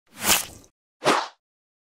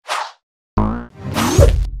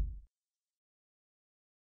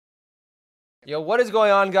Yo, what is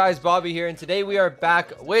going on, guys? Bobby here, and today we are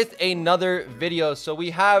back with another video. So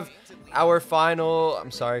we have our final,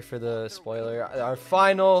 I'm sorry for the spoiler, our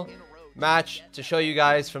final match to show you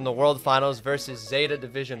guys from the World Finals versus Zeta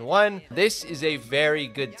Division 1. This is a very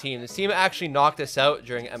good team. This team actually knocked us out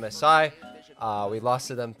during MSI. We lost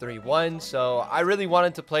to them 3-1, so I really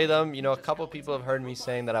wanted to play them. You know, a couple people have heard me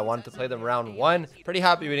saying that I wanted to play them round 1. Pretty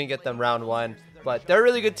happy we didn't get them round 1. But they're a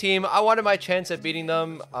really good team. I wanted my chance at beating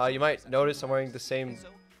them. You might notice I'm wearing the same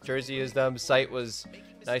jersey as them. Sight was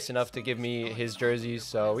nice enough to give me his jersey,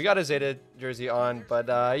 so we got a Zeta jersey on. But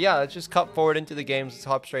yeah, let's just cut forward into the games. Let's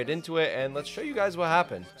hop straight into it, and let's show you guys what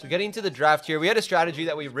happened. So getting to the draft here, we had a strategy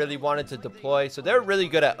that we really wanted to deploy. So they're really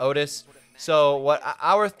good at Otis. So what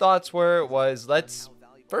our thoughts was let's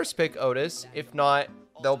first pick Otis. If not,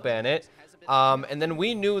 they'll ban it. And then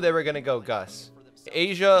we knew they were going to go Gus.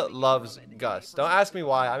 Asia loves Gus. Don't ask me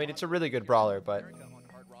why. I mean, it's a really good brawler, but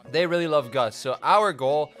they really love Gus. So our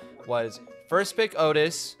goal was first pick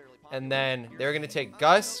Otis, and then they're going to take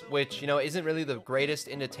Gus, which, you know, isn't really the greatest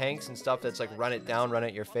into tanks and stuff that's like run it down, run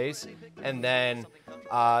at your face. And then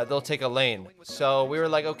they'll take a lane. So we were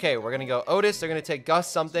like, okay, we're going to go Otis. They're going to take Gus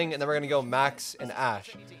something, and then we're going to go Max and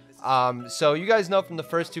Ash. So you guys know from the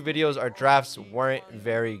first two videos, our drafts weren't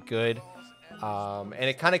very good. And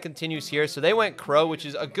it kind of continues here. So they went Crow, which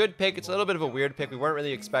is a good pick. It's a little bit of a weird pick. We weren't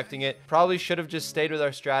really expecting it. Probably should have just stayed with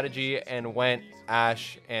our strategy and went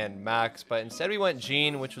Ash and Max. But instead we went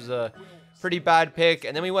Jean, which was a pretty bad pick.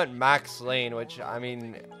 And then we went Max Lane, which, I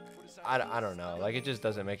mean, I don't know. Like, it just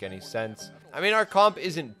doesn't make any sense. I mean, our comp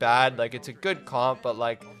isn't bad. Like, it's a good comp, but,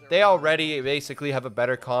 like, they already basically have a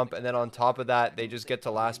better comp. And then on top of that, they just get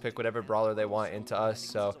to last pick whatever brawler they want into us.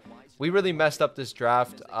 So we really messed up this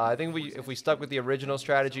draft. I think if we stuck with the original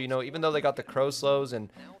strategy, you know, even though they got the Crow slows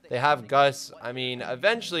and they have Gus, I mean,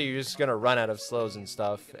 eventually you're just going to run out of slows and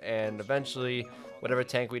stuff. And eventually, whatever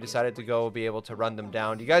tank we decided to go will be able to run them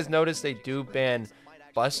down. Do you guys notice they do ban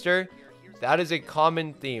Buster? That is a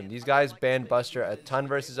common theme. These guys ban Buster a ton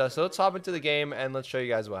versus us. So let's hop into the game and let's show you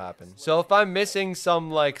guys what happened. So if I'm missing some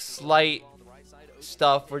like slight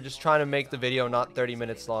stuff, we're just trying to make the video not 30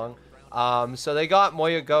 minutes long. So they got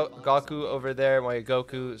Moya Goku over there. Moya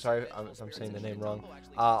Goku, sorry, I'm saying the name wrong.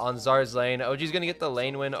 On Zar's lane. OG's going to get the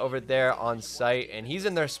lane win over there on site, and he's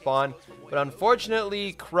in their spawn. But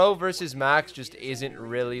unfortunately, Crow versus Max just isn't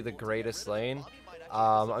really the greatest lane.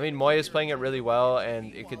 I mean, Moya's playing it really well,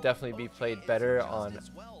 and it could definitely be played better on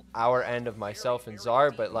our end of myself and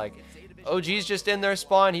Zar. But, like, OG's just in their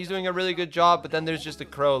spawn. He's doing a really good job, but then there's just a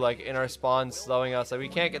Crow, like, in our spawn slowing us. Like, we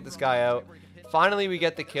can't get this guy out. Finally, we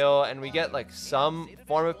get the kill, and we get, like, some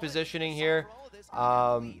form of positioning here.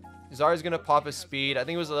 Zar's going to pop his speed. I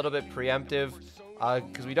think it was a little bit preemptive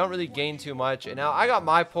because we don't really gain too much. And now I got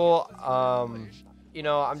my pull. You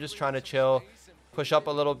know, I'm just trying to chill, push up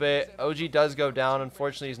a little bit. OG does go down.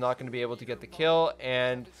 Unfortunately, he's not going to be able to get the kill.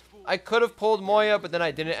 And I could have pulled Moya, but then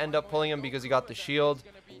I didn't end up pulling him because he got the shield.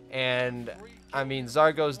 And, I mean,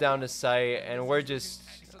 Zar goes down to sight, and we're just,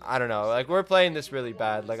 I don't know, like, we're playing this really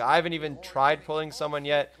bad. Like, I haven't even tried pulling someone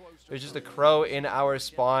yet. There's just a Crow in our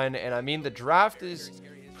spawn, and I mean, the draft is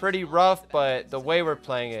pretty rough, but the way we're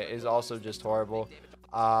playing it is also just horrible.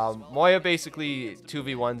 Moya basically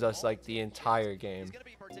 2v1s us, like, the entire game.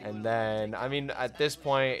 And then, I mean, at this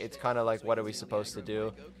point, it's kind of like, what are we supposed to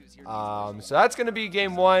do? So that's going to be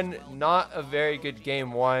game 1. Not a very good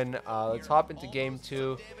game 1. Let's hop into game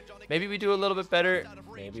 2. Maybe we do a little bit better.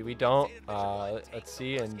 Maybe we don't. Let's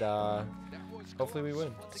see, and hopefully we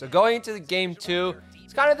win. So going into the game 2,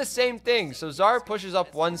 it's kind of the same thing. So Zar pushes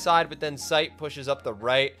up one side, but then Sight pushes up the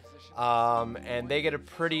right, and they get a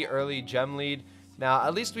pretty early gem lead. Now,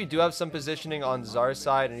 at least we do have some positioning on Zar's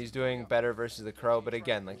side, and he's doing better versus the Crow. But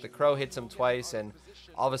again, like, the Crow hits him twice, and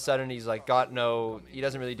all of a sudden he's like he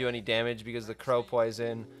doesn't really do any damage because the Crow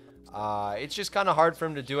poison. It's just kind of hard for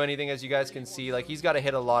him to do anything, as you guys can see. Like, he's got to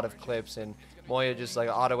hit a lot of clips, and Moya just like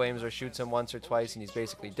auto aims or shoots him once or twice, and he's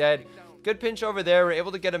basically dead. Good pinch over there. We're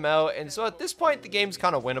able to get him out, and so at this point the game's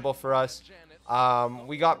kind of winnable for us.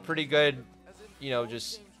 We got pretty good, you know,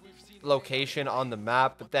 just location on the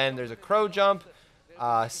map, but then there's a Crow jump.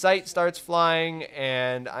 Sight starts flying,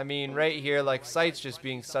 and I mean, right here, like, Sight's just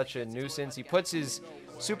being such a nuisance. He puts his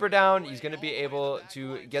super down. He's going to be able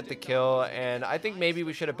to get the kill, and I think maybe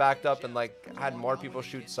we should have backed up and, like, had more people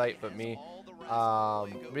shoot Sight but me. But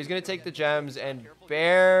he's going to take the gems and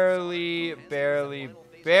barely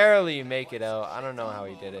make it out. I don't know how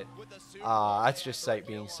he did it. That's just Sight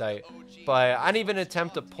being Sight. But I didn't even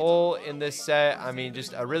attempt to pull in this set. I mean,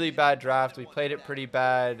 just a really bad draft. We played it pretty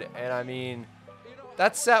bad, and I mean,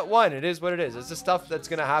 that's set one. It is what it is. It's the stuff that's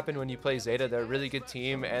going to happen when you play Zeta. They're a really good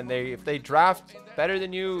team, and if they draft better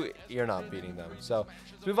than you, you're not beating them. So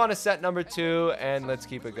let's move on to set number 2, and let's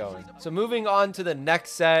keep it going. So moving on to the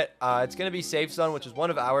next set, it's going to be Safe Zone, which is one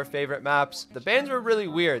of our favorite maps. The bans were really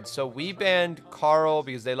weird. So we banned Carl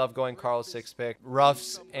because they love going Carl 6-pick,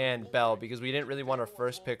 Ruffs, and Bell because we didn't really want to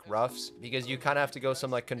first pick Ruffs because you kind of have to go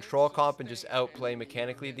some like control comp and just outplay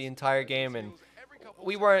mechanically the entire game, and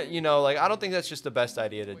we weren't, you know, like, I don't think that's just the best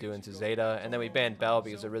idea to do into Zeta. And then we banned Bell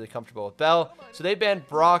because they're really comfortable with Bell. So they banned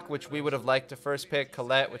Brock, which we would have liked to first pick,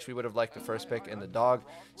 Colette, which we would have liked to first pick, and the dog.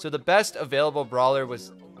 So the best available brawler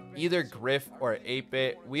was either Griff or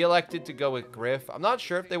 8-bit. We elected to go with Griff. I'm not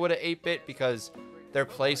sure if they would have 8-bit because their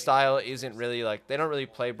play style isn't really like, they don't really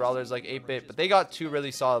play brawlers like 8-bit, but they got 2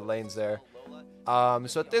 really solid lanes there.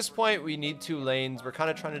 So at this point, we need 2 lanes. We're kind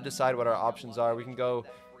of trying to decide what our options are. We can go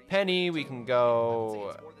Penny, we can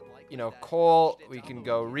go, you know, Cole, we can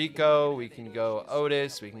go Rico, we can go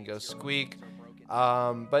Otis, we can go Squeak.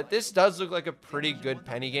 But this does look like a pretty good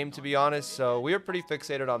Penny game, to be honest. So we are pretty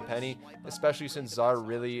fixated on Penny, especially since Zar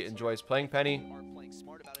really enjoys playing Penny.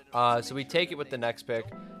 So we take it with the next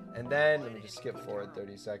pick. And then, let me just skip forward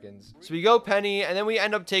 30 seconds. So we go Penny, and then we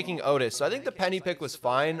end up taking Otis. So I think the Penny pick was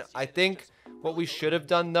fine. I think what we should have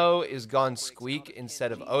done, though, is gone Squeak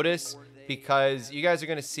instead of Otis. Because you guys are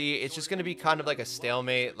going to see, it's just going to be kind of like a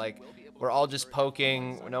stalemate. Like, we're all just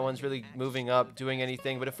poking. No one's really moving up, doing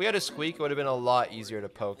anything. But if we had a Squeak, it would have been a lot easier to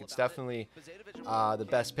poke. It's definitely the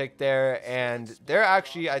best pick there. And they're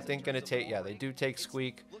actually, I think, going to take, yeah, they do take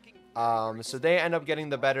Squeak. So they end up getting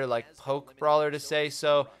the better, like, poke brawler to say.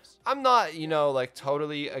 So I'm not, you know, like,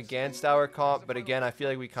 totally against our comp. But again, I feel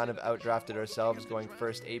like we kind of outdrafted ourselves going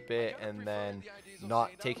first 8-bit and then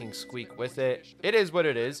not taking Squeak with it. It is what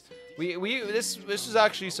it is. This was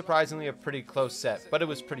actually surprisingly a pretty close set, but it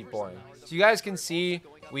was pretty boring. So you guys can see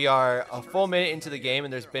we are a full minute into the game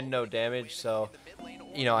and there's been no damage. So,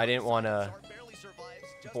 you know, I didn't want to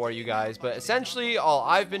bore you guys, but essentially all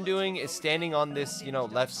I've been doing is standing on this, you know,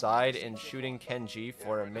 left side and shooting Kenji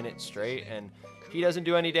for a minute straight, and he doesn't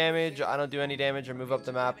do any damage. I don't do any damage or move up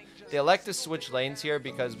the map. They elect to switch lanes here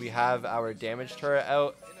because we have our damage turret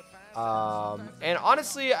out. And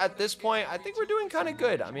honestly, at this point, I think we're doing kind of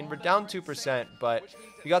good. I mean, we're down 2%, but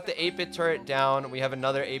we got the 8-bit turret down. We have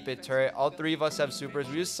another 8-bit turret. All 3 of us have supers.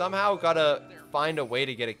 We just somehow got to find a way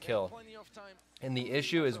to get a kill. And the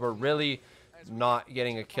issue is we're really not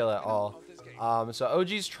getting a kill at all. So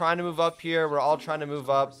OG's trying to move up here. We're all trying to move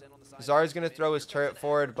up. Zar's going to throw his turret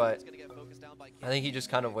forward, but I think he just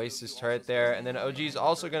kind of wastes his turret there. And then OG's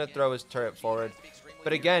also going to throw his turret forward.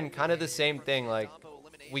 But again, kind of the same thing. Like,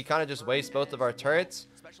 we kind of just waste both of our turrets.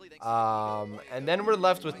 And then we're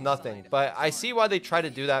left with nothing. But I see why they try to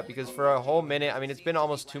do that, because for a whole minute, I mean, it's been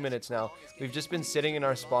almost 2 minutes now. We've just been sitting in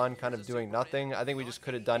our spawn kind of doing nothing. I think we just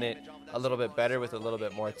could have done it a little bit better with a little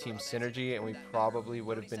bit more team synergy, and we probably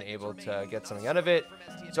would have been able to get something out of it.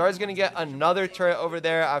 Zara's going to get another turret over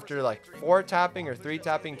there after like 4 tapping or 3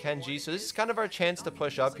 tapping Kenji. So this is kind of our chance to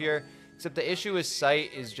push up here. Except the issue is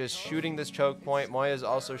Sight is just shooting this choke point. Moya is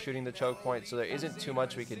also shooting the choke point, so there isn't too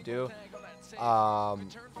much we could do.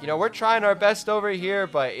 You know, we're trying our best over here,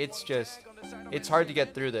 but it's hard to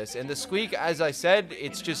get through this. And the Squeak, as I said,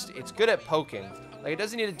 it's good at poking. Like, it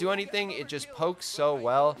doesn't need to do anything. It just pokes so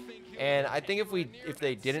well. And I think if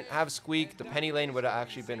they didn't have Squeak, the Penny lane would have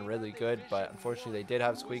actually been really good. But unfortunately, they did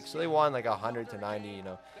have Squeak, so they won like 100 to 90. You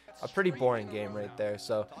know, a pretty boring game right there.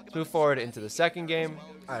 So let's move forward into the second game.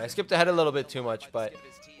 All right, I skipped ahead a little bit too much, but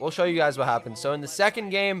we'll show you guys what happens. So in the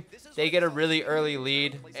second game, they get a really early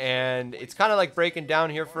lead, and it's kind of like breaking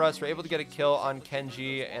down here for us. We're able to get a kill on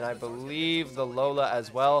Kenji, and I believe the Lola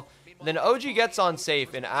as well. And then OG gets on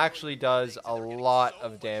safe and actually does a lot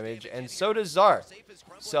of damage, and so does Zar.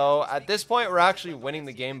 So at this point, we're actually winning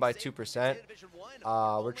the game by 2%.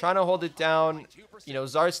 We're trying to hold it down. You know,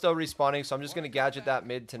 Zar's still respawning, so I'm just going to gadget that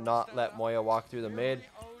mid to not let Moya walk through the mid.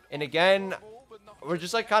 And again, we're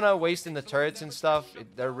just like kind of wasting the turrets and stuff.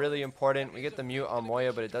 They're really important. We get the mute on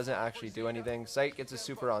Moya, but it doesn't actually do anything. Sight gets a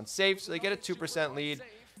super on safe, so they get a 2% lead.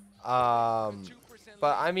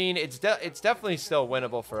 But I mean, it's definitely still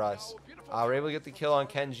winnable for us. We're able to get the kill on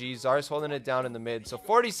Kenji. Zar's holding it down in the mid. So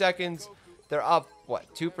 40 seconds. They're up,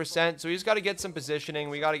 what, 2%? So we just got to get some positioning.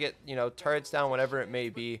 We got to get, you know, turrets down, whatever it may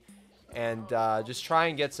be. And just try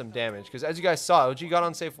and get some damage. Because as you guys saw, OG got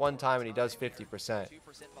on safe 1 time and he does 50%.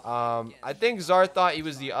 I think Zar thought he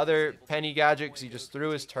was the other Penny gadget because he just threw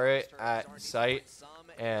his turret at Sight.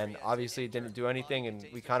 and obviously it didn't do anything, and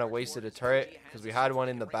we kind of wasted a turret because we had one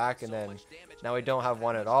in the back, and then now we don't have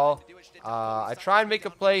one at all. I try and make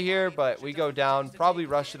a play here, but we go down, probably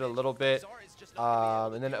rush it a little bit.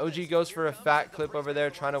 And then OG goes for a fat clip over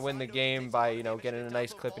there, trying to win the game by, you know, getting a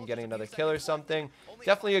nice clip and getting another kill or something.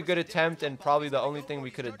 Definitely a good attempt, and probably the only thing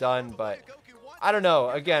we could have done, but I don't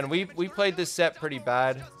know. Again, we played this set pretty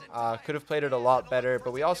bad. Could have played it a lot better,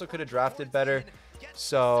 but we also could have drafted better.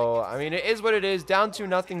 So, I mean, it is what it is. Down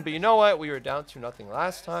 2-0, but you know what? We were down 2-0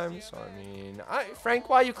 last time. So, I mean, Frank,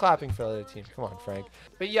 why are you clapping for the other team? Come on, Frank.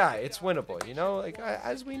 But yeah, it's winnable, you know? Like,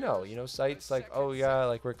 as we know, you know, sites like, oh, yeah,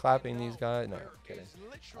 like, we're clapping these guys. No, I'm kidding.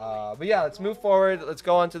 But yeah, let's move forward. Let's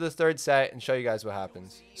go on to the third set and show you guys what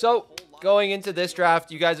happens. So, going into this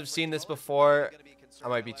draft, you guys have seen this before. I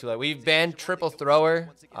might be too late. We've banned triple thrower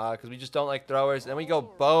because we just don't like throwers. And then we go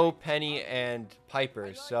Bo, Penny, and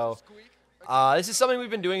Piper. So, this is something we've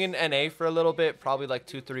been doing in NA for a little bit, probably like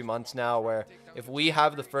 2-3 months now, where if we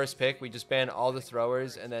have the first pick, we just ban all the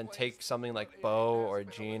throwers and then take something like Bo or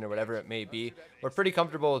Jean or whatever it may be. We're pretty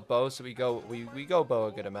comfortable with Bo, so we go Bo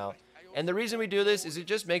a good amount. And the reason we do this is it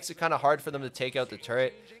just makes it kind of hard for them to take out the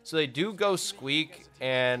turret. So they do go Squeak,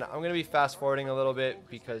 and I'm going to be fast forwarding a little bit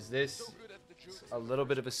because this is a little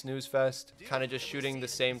bit of a snooze fest. Kind of just shooting the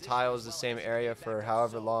same tiles, the same area for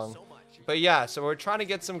however long. But yeah, so we're trying to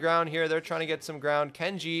get some ground here. They're trying to get some ground.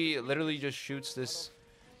 Kenji literally just shoots this,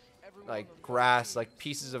 like, grass, like,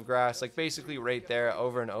 pieces of grass, like, basically right there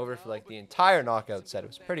over and over for, like, the entire knockout set. It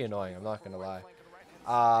was pretty annoying, I'm not going to lie.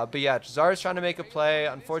 But yeah, Chazar's trying to make a play.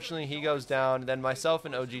 Unfortunately, he goes down. Then myself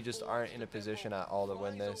and OG just aren't in a position at all to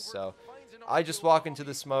win this. So I just walk into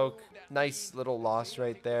the smoke. Nice little loss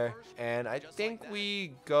right there. And I think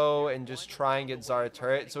we go and just try and get Zara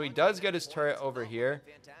turret. So he does get his turret over here.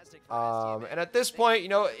 And at this point, you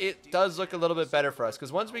know, it does look a little bit better for us.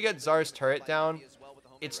 Because once we get Zar's turret down,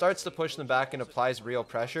 it starts to push them back and applies real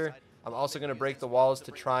pressure. I'm also going to break the walls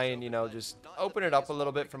to try and, you know, just open it up a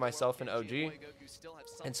little bit for myself and OG.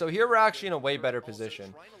 And so here we're actually in a way better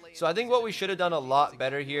position. So I think what we should have done a lot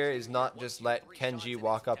better here is not just let Kenji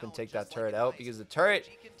walk up and take that turret out, because the turret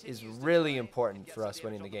is really important for us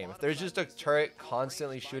winning the game. If there's just a turret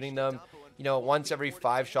constantly shooting them, you know, once every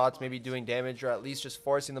 5 shots, maybe doing damage, or at least just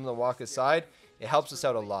forcing them to walk aside, it helps us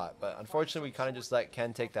out a lot. But unfortunately, we kind of just let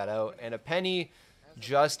Ken take that out. And a Penny,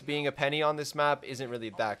 just being a Penny on this map isn't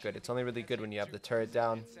really that good. It's only really good when you have the turret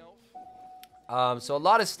down. So a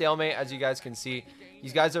lot of stalemate, as you guys can see.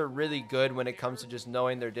 These guys are really good when it comes to just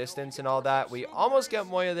knowing their distance and all that. We almost get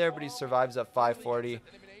Moya there, but he survives at 540.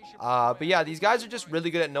 But yeah, these guys are just really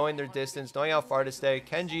good at knowing their distance, knowing how far to stay.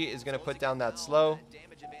 Kenji is going to put down that slow.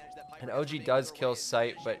 And OG does kill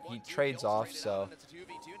Sight, but he trades off. So,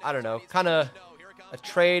 I don't know. Kind of a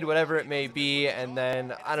trade, whatever it may be. And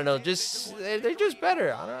then, I don't know, just they're just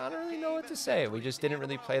better. I don't really know what to say. We just didn't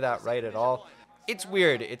really play that right at all. It's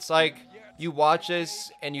weird. It's like you watch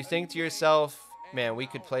this and you think to yourself, man, we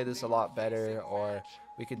could play this a lot better, or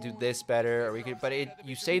we could do this better, or we could, but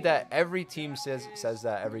you say that every team says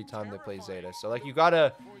that every time they play Zeta. So like, you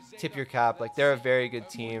gotta tip your cap. Like, they're a very good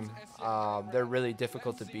team. They're really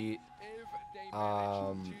difficult to beat.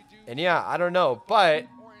 And yeah, I don't know, but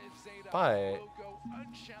you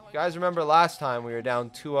guys remember last time we were down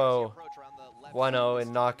 2-0, 1-0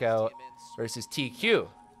 in knockout versus TQ.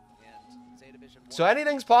 So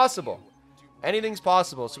anything's possible. Anything's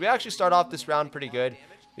possible. So we actually start off this round pretty good.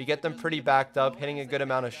 We get them pretty backed up, hitting a good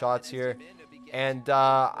amount of shots here. And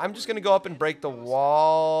I'm just going to go up and break the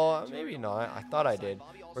wall. Maybe not. I thought I did.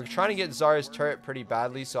 We're trying to get Zara's turret pretty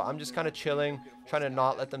badly, so I'm just kind of chilling, trying to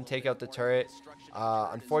not let them take out the turret.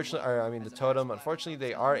 The totem. Unfortunately,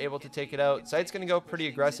 they are able to take it out. Sight's going to go pretty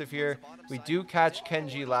aggressive here. We do catch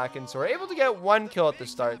Kenji lacking, so we're able to get 1 kill at the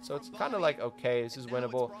start. So it's kind of like, okay, this is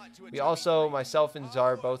winnable. We also, myself and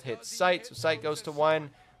Zara, both hit Sight, so Sight goes to 1.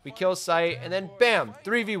 We kill Sight, and then bam,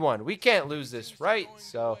 3v1. We can't lose this, right?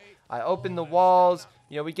 So I open the walls.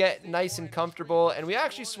 You know, we get nice and comfortable, and we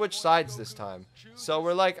actually switch sides this time. So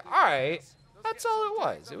we're like, all right, that's all it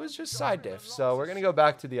was. It was just side diff. So we're going to go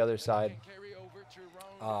back to the other side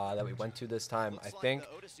that we went to this time, I think.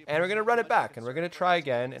 And we're going to run it back, and we're going to try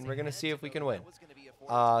again, and we're going to see if we can win.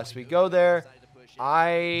 So we go there.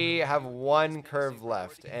 I have 1 curve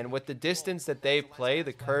left, and with the distance that they play,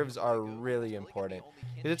 the curves are really important.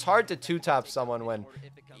 It's hard to 2-tap someone when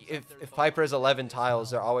if Piper has 11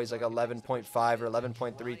 tiles, they're always like 11.5 or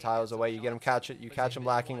 11.3 tiles away. You catch them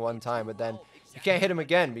lacking 1 time, but then you can't hit them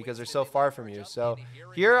again because they're so far from you. So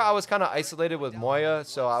here I was kind of isolated with Moya,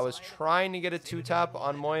 so I was trying to get a 2-tap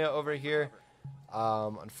on Moya over here.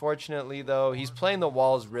 Unfortunately, though, he's playing the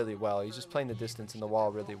walls really well. He's just playing the distance in the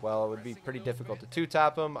wall really well. It would be pretty difficult to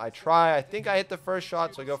two-tap him. I try. I think I hit the first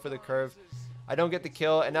shot, so I go for the curve. I don't get the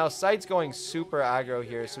kill, and now Sight's going super aggro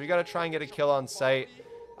here, so we got to try and get a kill on Sight.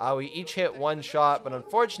 We each hit one shot, but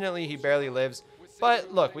unfortunately, he barely lives.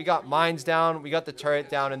 But look, we got mines down, we got the turret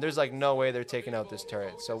down, and there's like no way they're taking out this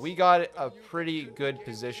turret. So we got a pretty good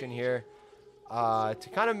position here to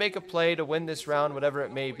kind of make a play to win this round, whatever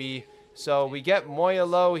it may be. So we get Moya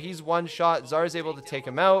low, he's one shot, Zar's able to take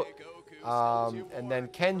him out. And then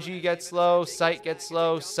Kenji gets low, Sight gets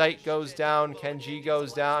low, Sight goes down, Kenji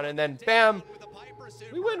goes down, and then bam,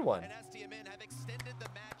 we win one.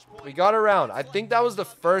 We got a round. I think that was the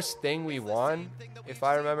first thing we won, if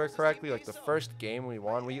I remember correctly. Like the first game we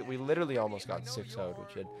won, we literally almost got 6-0'd,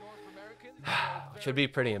 which would be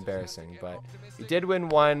pretty embarrassing. But we did win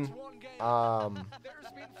one.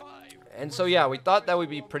 And so yeah, we thought that would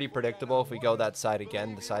be pretty predictable if we go that side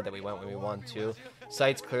again, the side that we went when we won too.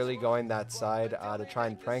 Sight's clearly going that side to try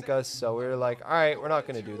and prank us, so we were like, all right, we're not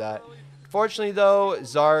going to do that. Fortunately though,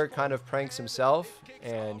 Zar kind of pranks himself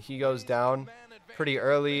and he goes down pretty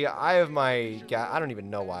early. I have my I don't even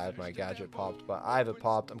know why I have my gadget popped, but I have it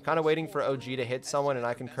popped. I'm kind of waiting for OG to hit someone and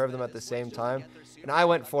I can curve them at the same time, and I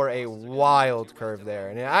went for a wild curve there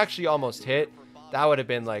and it actually almost hit. That would have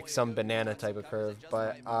been like some banana type of curve,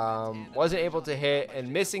 but wasn't able to hit,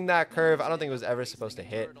 and missing that curve, I don't think it was ever supposed to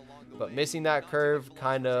hit, but missing that curve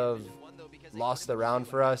kind of lost the round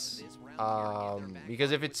for us,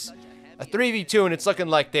 because if it's a 3v2 and it's looking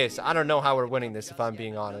like this, I don't know how we're winning this, if I'm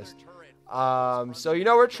being honest. So, you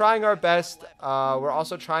know, we're trying our best. We're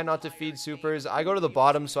also trying not to feed supers. I go to the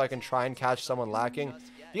bottom so I can try and catch someone lacking.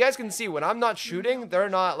 You guys can see when I'm not shooting, they're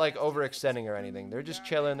not like overextending or anything. They're just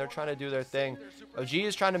chilling. They're trying to do their thing. OG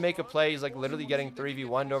is trying to make a play. He's like literally getting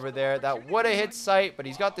 3v1'd over there. That would have hit Sight, but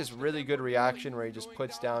he's got this really good reaction where he just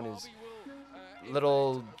puts down his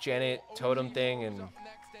little Janet totem thing and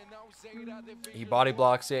he body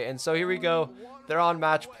blocks it. And so here we go. They're on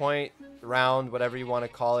match point, round, whatever you want to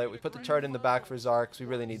call it. We put the turret in the back for Zar because we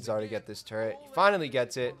really need Zar to get this turret. He finally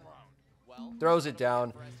gets it, throws it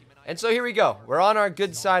down. And so here we go. We're on our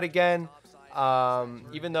good side again.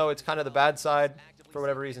 Even though it's kind of the bad side, for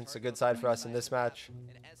whatever reason, it's a good side for us in this match.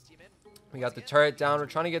 We got the turret down. We're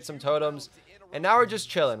trying to get some totems. And now we're just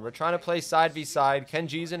chilling. We're trying to play side v side.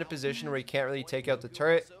 Kenji's in a position where he can't really take out the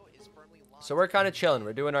turret. So we're kind of chilling.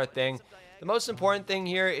 We're doing our thing. The most important thing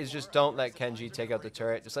here is just don't let Kenji take out the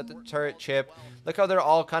turret. Just let the turret chip. Look how they're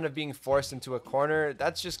all kind of being forced into a corner.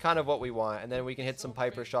 That's just kind of what we want. And then we can hit some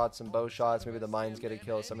Piper shots, some bow shots. Maybe the mines get a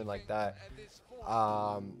kill, something like that.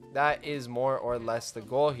 That is more or less the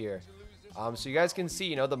goal here. So you guys can see,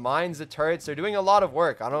 you know, the mines, the turrets, they're doing a lot of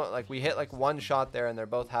work. We hit like one shot there and they're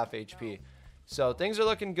both half HP. So things are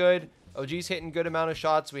looking good. OG's hitting good amount of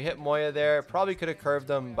shots. We hit Moya there. Probably could have curved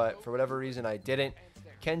them, but for whatever reason I didn't.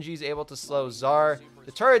 Kenji's able to slow Zar.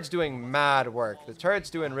 The turret's doing mad work. The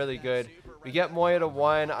turret's doing really good. We get Moya to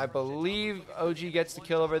 1. I believe OG gets the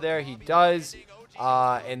kill over there. He does.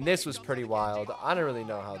 And this was pretty wild. I don't really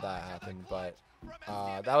know how that happened, but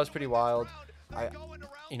that was pretty wild.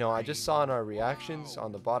 I just saw in our reactions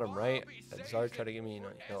on the bottom right that Zar tried to give me,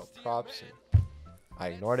 props. And I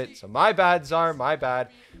ignored it. So my bad, Zar. My bad.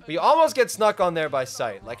 We almost get snuck on there by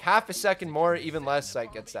Sight. Like half a second more, even less,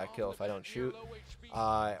 Sight gets that kill if I don't shoot.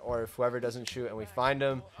 Or if whoever doesn't shoot and we find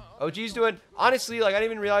him. OG's doing, honestly, like I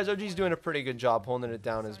didn't even realize OG's doing a pretty good job holding it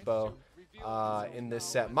down his bow in this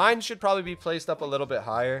set. Mine should probably be placed up a little bit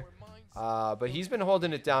higher. But he's been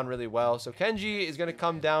holding it down really well. So Kenji is going to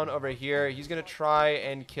come down over here. He's going to try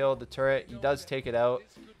and kill the turret. He does take it out.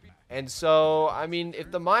 And so, I mean,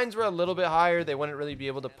 if the mines were a little bit higher, they wouldn't really be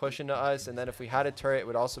able to push into us. And then if we had a turret, it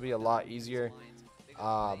would also be a lot easier.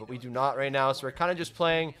 But we do not right now. So we're kind of just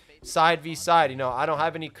playing side v side. You know, I don't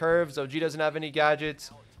have any curves. OG doesn't have any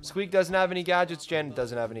gadgets. Squeak doesn't have any gadgets. Jen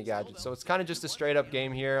doesn't have any gadgets. So it's kind of just a straight up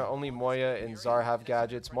game here. Only Moya and Zar have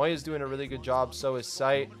gadgets. Moya's doing a really good job. So is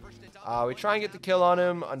Sight. We try and get the kill on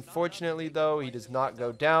him. Unfortunately, though, he does not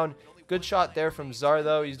go down. Good shot there from Zar,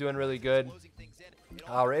 though. He's doing really good.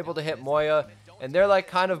 We're able to hit Moya. And they're like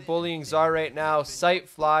kind of bullying Zar right now. Sight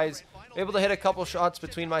flies. We're able to hit a couple shots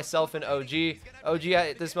between myself and OG. OG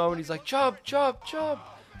at this moment, he's like, jump, jump, jump.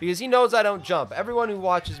 Because he knows I don't jump. Everyone who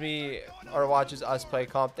watches me or watches us play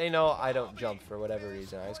comp, they know I don't jump for whatever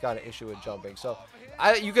reason. I just got an issue with jumping. So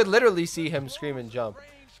you could literally see him scream and jump.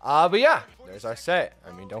 But yeah, there's our set.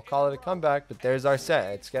 I mean, don't call it a comeback, but there's our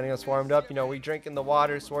set. It's getting us warmed up. You know, we drinking the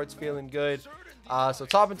water. Swart's feeling good. So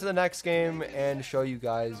let's hop into the next game and show you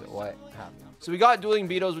guys what happened. So we got Dueling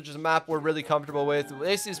Beetles, which is a map we're really comfortable with.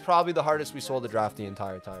 This is probably the hardest we sold the draft the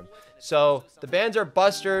entire time. So the bans are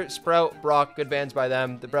Buster, Sprout, Brock. Good bans by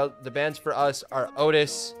them. The bans for us are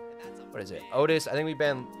Otis. What is it? Otis. I think we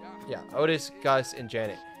banned, yeah, Otis, Gus, and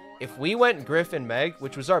Janet. If we went Griff and Meg,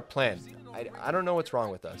 which was our plan, I don't know what's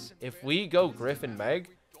wrong with us. If we go Griff and Meg,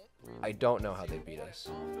 I don't know how they beat us.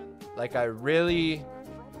 Like, I really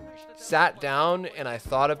sat down and I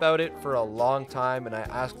thought about it for a long time, and I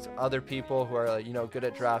asked other people who are, you know, good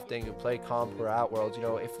at drafting, who play comp, who are at Worlds, you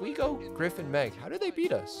know, if we go Griff and Meg, how do they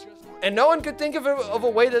beat us? And no one could think of a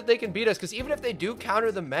way that they can beat us, because even if they do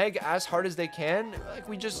counter the Meg as hard as they can, like,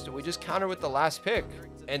 we just counter with the last pick.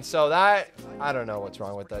 And so that, I don't know what's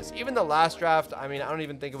wrong with us. Even the last draft, I mean, I don't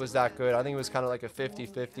even think it was that good. I think it was kind of like a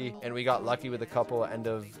 50-50, and we got lucky with a couple end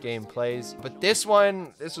of game plays. But this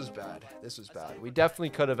one, this was bad. This was bad. We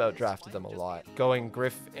definitely could have outdrafted them a lot. Going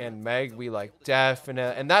Griff and Meg, we like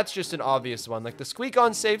definite, and that's just an obvious one. Like the squeak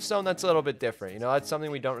on safe zone, that's a little bit different. You know, that's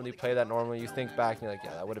something we don't really play that normally. You think back and you're like,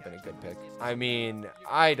 yeah, that would have been a good pick. I mean,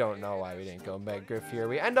 I don't know why we didn't go Meg Griff here.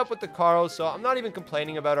 We end up with the Carl, so I'm not even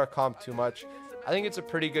complaining about our comp too much. I think it's a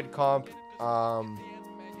pretty good comp. I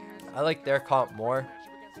like their comp more,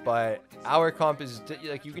 but our comp is,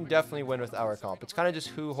 like, you can definitely win with our comp. It's kind of just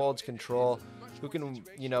who holds control, who can,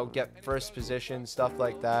 you know, get first position, stuff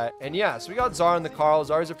like that. And yeah, so we got Zara on the Carl.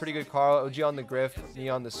 Zara's a pretty good Carl. OG on the Griff, me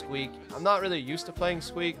on the Squeak. I'm not really used to playing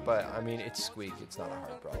Squeak, but I mean, it's Squeak. It's not a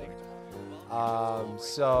hard problem.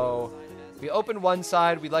 So we open one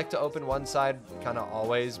side. We like to open one side kind of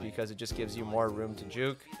always because it just gives you more room to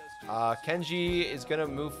juke. Kenji is going to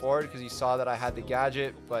move forward because he saw that I had the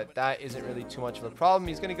gadget, but that isn't really too much of a problem.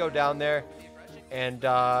 He's going to go down there, and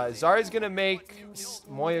Zara's going to make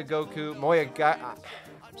Moya Goku.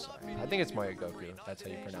 I'm sorry. I think it's Moya Goku. That's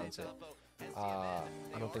how you pronounce it. I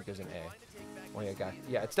don't think there's an A. Moya Goku.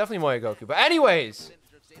 Yeah, it's definitely Moya Goku. But anyways,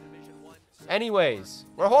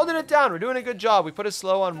 we're holding it down. We're doing a good job. We put a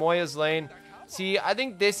slow on Moya's lane. See, I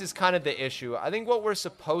think this is kind of the issue. I think what we're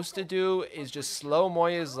supposed to do is just slow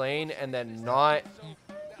Moya's lane and then not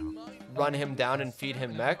run him down and feed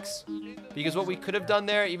him mechs. Because what we could have done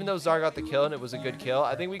there, even though Zar got the kill and it was a good kill,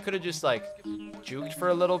 I think we could have just, like, juked for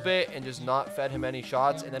a little bit and just not fed him any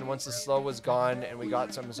shots. And then once the slow was gone and we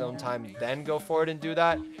got some zone time, then go forward and do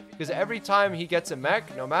that. Because every time he gets a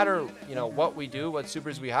mech, no matter, you know, what we do, what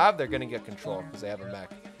supers we have, they're going to get control because they have a mech.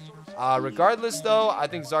 Regardless, though, I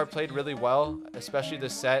think Zar played really well, especially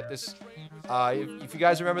this set. This, if you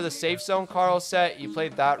guys remember the Safe Zone Carl set, he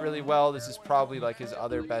played that really well. This is probably like his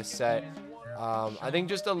other best set. I think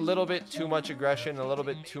just a little bit too much aggression, a little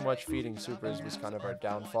bit too much feeding supers was kind of our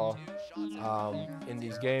downfall in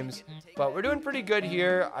these games. But we're doing pretty good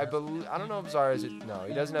here. I don't know if Zara is it. No,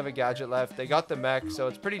 he doesn't have a gadget left. They got the mech, so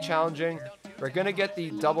it's pretty challenging. We're going to get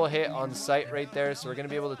the double hit on sight right there, so we're going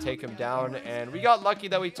to be able to take him down. And we got lucky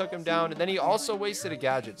that we took him down, and then he also wasted a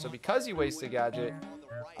gadget. So because he wasted a gadget,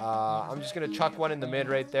 I'm just going to chuck one in the mid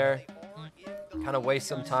right there. Kind of waste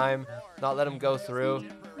some time, not let him go through.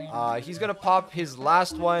 He's going to pop his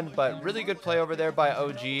last one, but really good play over there by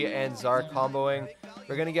OG and Zar comboing.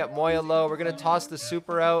 We're going to get Moya low. We're going to toss the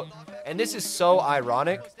super out. And this is so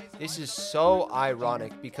ironic. This is so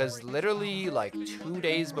ironic because literally like 2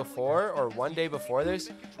 days before or 1 day before this,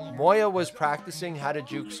 Moya was practicing how to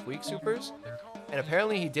juke Squeak supers. And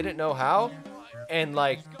apparently he didn't know how. And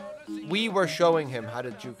like we were showing him how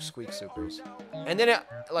to juke Squeak supers. And then it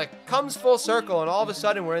like comes full circle and all of a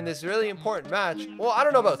sudden we're in this really important match. Well, I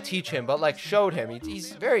don't know about teach him, but like showed him.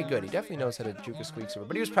 He's very good. He definitely knows how to juke a Squeak super.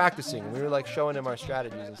 But he was practicing and we were like showing him our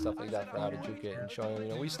strategies and stuff like that for how to juke it and showing him, you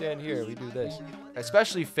know, we stand here, we do this.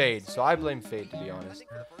 Especially Fade. So I blame Fade to be honest.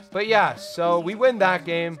 But yeah, so we win that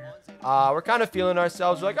game. We're kind of feeling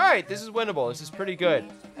ourselves. We're like, all right, this is winnable. This is pretty good.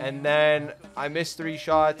 And then I miss 3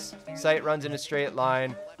 shots. Sight runs in a straight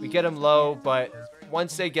line. We get him low, but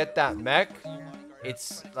once they get that mech,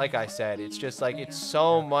 it's like I said, it's just like it's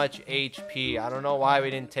so much HP. I don't know why we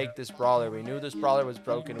didn't take this brawler. We knew this brawler was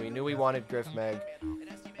broken. We knew we wanted Griff Meg.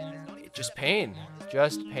 Just pain.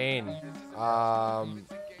 Just pain.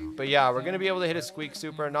 But yeah, we're going to be able to hit a Squeak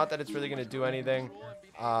super. Not that it's really going to do anything.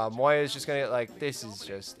 Moya is just going to get like, this is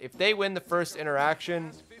just, if they win the first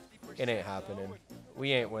interaction, it ain't happening.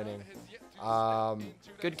 We ain't winning.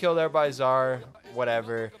 Good kill there by Zar.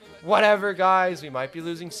 Whatever. Whatever, guys. We might be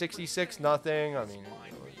losing 66-0. I mean,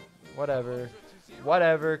 whatever.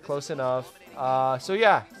 Whatever. Close enough. So,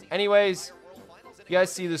 yeah. Anyways, you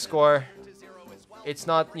guys see the score. It's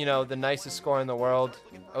not, you know, the nicest score in the world.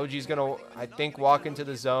 OG's going to, I think, walk into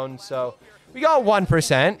the zone. So, we got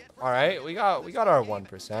 1%. All right. We got our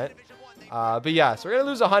 1%. But, yeah. So, we're going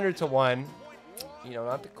to lose 100-1. you know,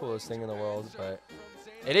 not the coolest thing in the world, but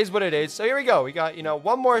it is what it is. So here we go. We got, you know,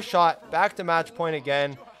 one more shot, back to match point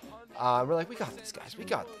again. We're like, we got this, guys. We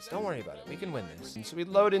got this. Don't worry about it. We can win this. And so we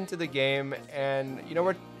load into the game, and, you know,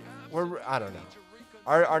 we're I don't know.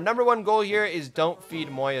 Our number one goal here is don't feed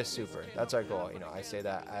Moya super. That's our goal. You know, I say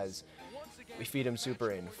that as we feed him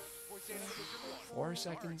super in 4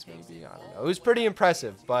 seconds, maybe. I don't know. It was pretty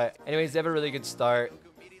impressive. But anyways, they have a really good start.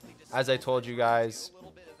 As I told you guys,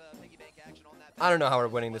 I don't know how we're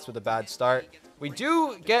winning this with a bad start. We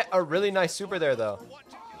do get a really nice super there, though,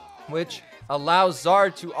 which allows Zar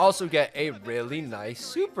to also get a really nice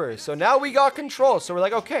super. So now we got control. So we're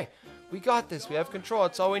like, okay, we got this. We have control.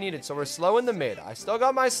 That's all we needed. So we're slow in the mid. I still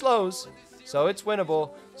got my slows, so it's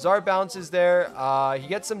winnable. Zar bounces there. He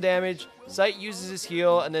gets some damage. Sight uses his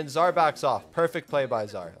heal, and then Zar backs off. Perfect play by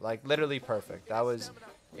Zar. Like, literally perfect. That was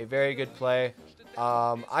a very good play.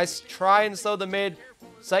 I try and slow the mid.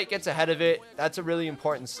 Sight gets ahead of it. That's a really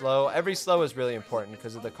important slow. Every slow is really important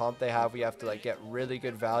because of the comp they have. We have to, like, get really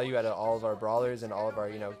good value out of all of our brawlers and all of our,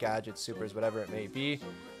 you know, gadgets, supers, whatever it may be.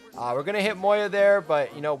 We're going to hit Moya there,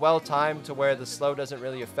 but, you know, well-timed to where the slow doesn't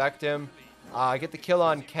really affect him. Get the kill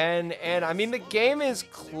on Ken, and, I mean, the game is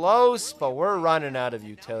close, but we're running out of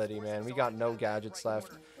utility, man. We got no gadgets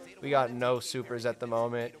left. We got no supers at the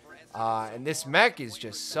moment. And this mech is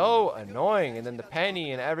just so annoying, and then the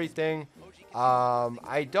penny and everything.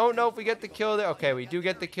 I don't know if we get the kill there. Okay, we do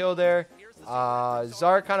get the kill there.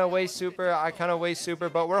 Zar kind of wastes super. I kind of waste super,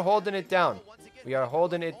 but we're holding it down. We are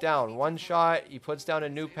holding it down. One shot. He puts down a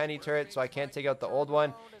new penny turret, so I can't take out the old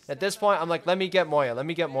one. At this point, I'm like, let me get Moya. Let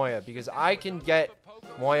me get Moya, because I can get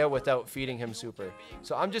Moya without feeding him super.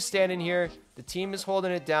 So I'm just standing here. The team is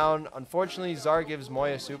holding it down. Unfortunately, Zar gives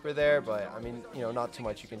Moya super there, but, I mean, you know, not too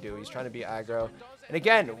much you can do. He's trying to be aggro. And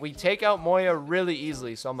again, we take out Moya really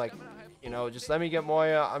easily, so I'm like, you know, just let me get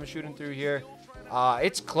Moya. I'm shooting through here.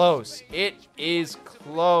 It's close. It is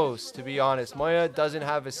close, to be honest. Moya doesn't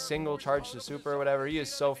have a single charge to super or whatever. He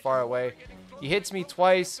is so far away. He hits me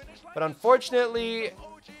twice, but unfortunately,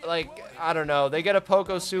 like, I don't know. They get a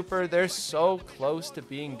Poco super. They're so close to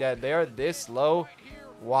being dead. They are this low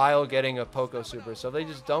while getting a Poco super. So if they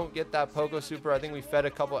just don't get that Poco super, I think we fed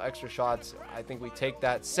a couple extra shots. I think we take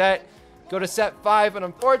that set, go to set 5, and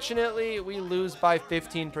unfortunately, we lose by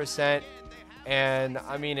 15%. And,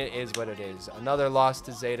 I mean, it is what it is. Another loss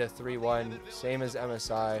to Zeta, 3-1, same as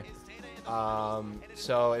MSI.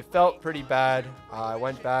 So it felt pretty bad. I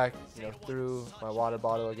went back, you know, threw my water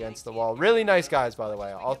bottle against the wall. Really nice guys, by the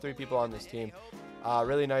way. All 3 people on this team.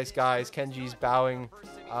 Really nice guys. Kenji's bowing.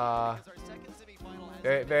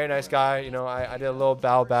 Very, very nice guy. You know, I did a little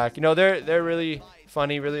bow back. You know, they're really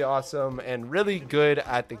funny, really awesome, and really good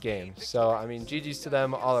at the game. So, I mean, GG's to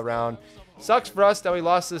them all around. Sucks for us that we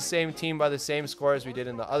lost to the same team by the same score as we did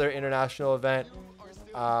in the other international event.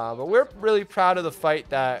 But we're really proud of the fight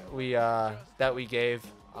that we gave.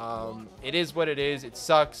 It is what it is. It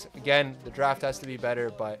sucks. Again, the draft has to be better,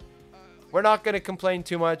 but we're not going to complain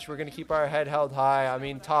too much. We're going to keep our head held high. I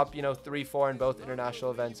mean, top, you know, 3-4 in both international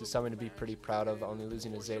events is something to be pretty proud of, only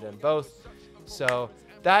losing to Zeta in both. So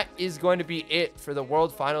that is going to be it for the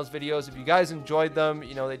World Finals videos. If you guys enjoyed them,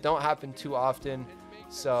 you know, they don't happen too often.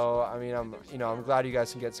 So, I mean, I'm glad you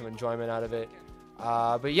guys can get some enjoyment out of it.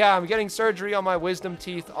 But yeah, I'm getting surgery on my wisdom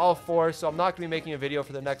teeth, all 4, so I'm not going to be making a video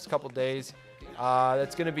for the next couple days.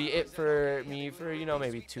 That's going to be it for me for, you know,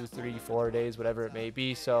 maybe 2, 3, 4 days, whatever it may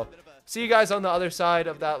be. So, see you guys on the other side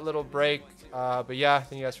of that little break. But yeah,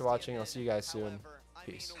 thank you guys for watching. I'll see you guys soon.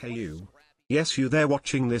 Peace. Hey you. Yes, you there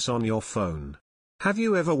watching this on your phone. Have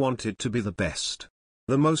you ever wanted to be the best,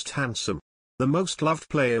 the most handsome, the most loved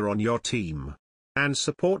player on your team, and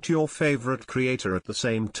support your favorite creator at the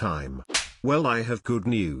same time? Well, I have good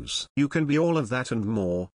news. You can be all of that and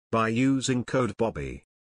more by using code Bobby.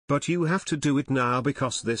 But you have to do it now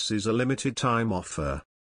because this is a limited time offer.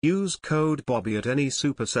 Use code Bobby at any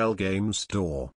Supercell game store.